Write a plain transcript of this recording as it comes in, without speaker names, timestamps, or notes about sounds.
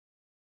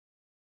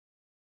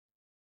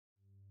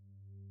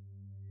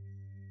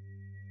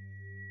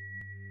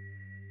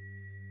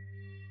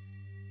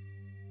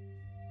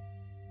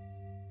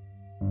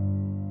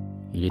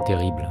Il est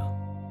terrible.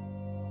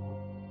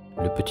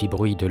 Le petit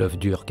bruit de l'œuf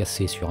dur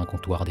cassé sur un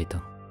comptoir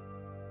d'étain.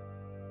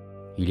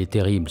 Il est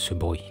terrible ce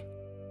bruit.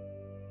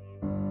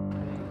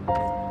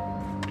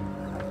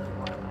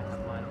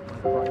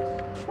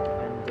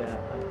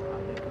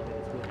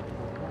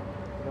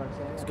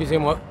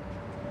 Excusez-moi.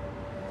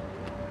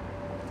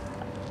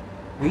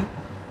 Oui?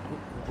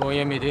 Vous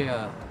pourriez m'aider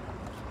à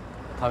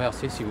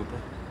traverser, s'il vous plaît?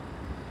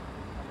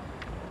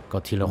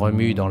 Quand il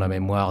remue dans la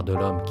mémoire de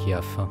l'homme qui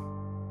a faim.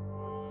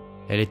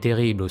 Elle est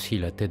terrible aussi,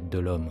 la tête de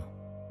l'homme.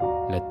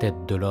 La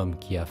tête de l'homme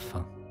qui a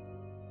faim.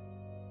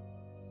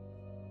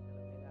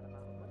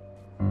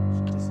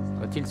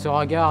 Quand il se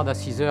regarde à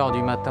 6 heures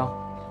du matin,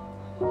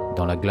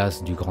 dans la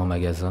glace du grand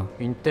magasin,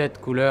 une tête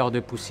couleur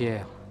de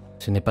poussière.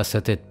 Ce n'est pas sa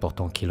tête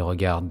pourtant qu'il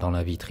regarde dans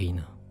la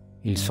vitrine.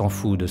 Il s'en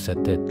fout de sa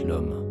tête,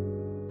 l'homme.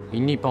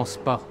 Il n'y pense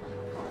pas.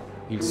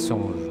 Il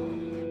songe.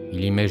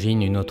 Il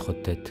imagine une autre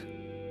tête.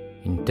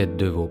 Une tête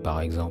de veau,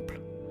 par exemple,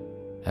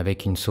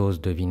 avec une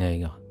sauce de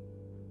vinaigre,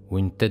 ou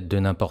une tête de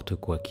n'importe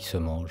quoi qui se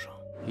mange.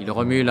 Il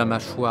remue la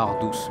mâchoire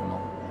doucement,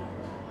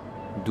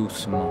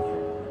 doucement,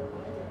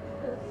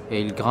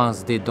 et il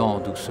grince des dents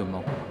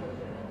doucement,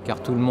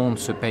 car tout le monde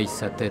se paye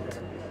sa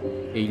tête,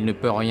 et il ne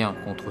peut rien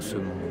contre ce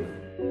monde.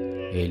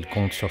 Et il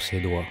compte sur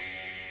ses doigts.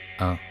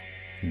 1,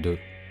 2,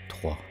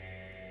 3.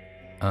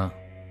 1,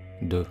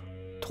 2,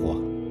 3.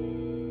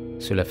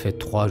 Cela fait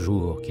 3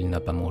 jours qu'il n'a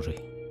pas mangé.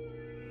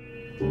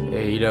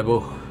 Et il a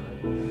beau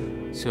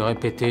se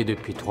répéter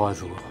depuis 3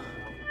 jours.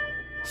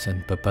 Ça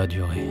ne peut pas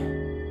durer.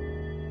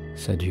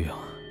 Ça dure.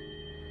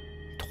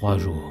 3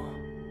 jours,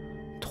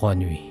 3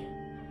 nuits,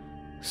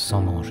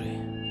 sans manger.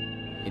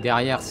 Et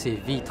derrière ces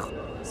vitres,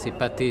 ces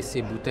pâtés,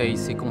 ces bouteilles,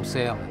 ces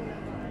conserves,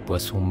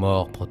 poissons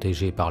morts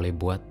protégés par les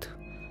boîtes,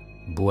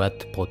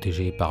 boîtes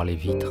protégées par les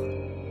vitres,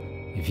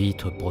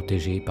 vitres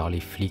protégées par les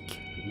flics,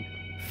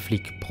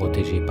 flics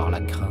protégés par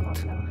la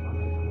crainte.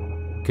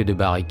 Que de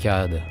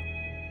barricades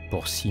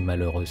pour 6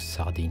 malheureuses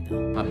sardines.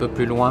 Un peu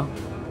plus loin,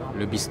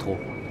 le bistrot.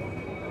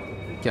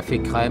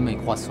 Café crème et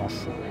croissant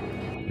chaud.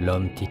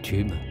 L'homme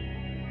titube,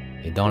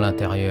 et dans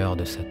l'intérieur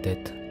de sa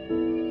tête,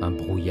 un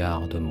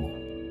brouillard de mots.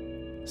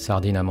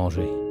 Sardines à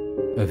manger,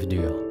 œufs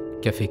durs,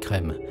 café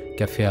crème,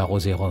 café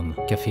arrosé rhum,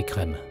 café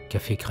crème,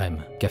 café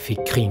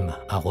crime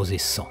arrosé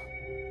sang.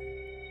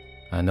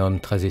 Un homme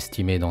très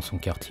estimé dans son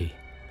quartier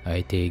a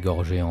été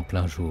égorgé en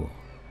plein jour.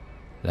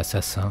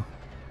 L'assassin,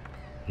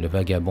 le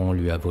vagabond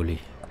lui a volé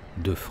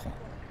 2 francs.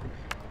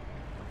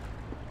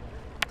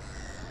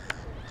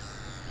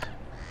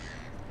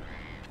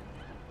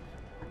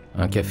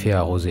 Un café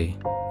arrosé,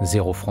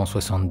 0 francs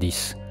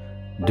 70,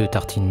 2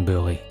 tartines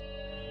beurrées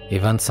et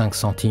 25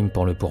 centimes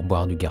pour le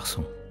pourboire du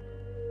garçon.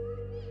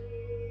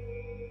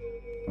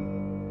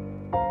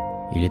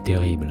 Il est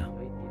terrible.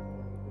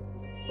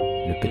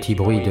 Le petit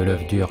bruit de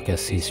l'œuf dur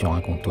cassé sur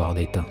un comptoir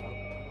d'étain.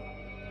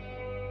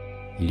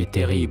 Il est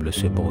terrible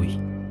ce bruit.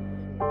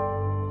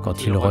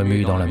 Quand il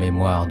remue dans la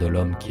mémoire de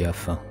l'homme qui a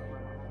faim.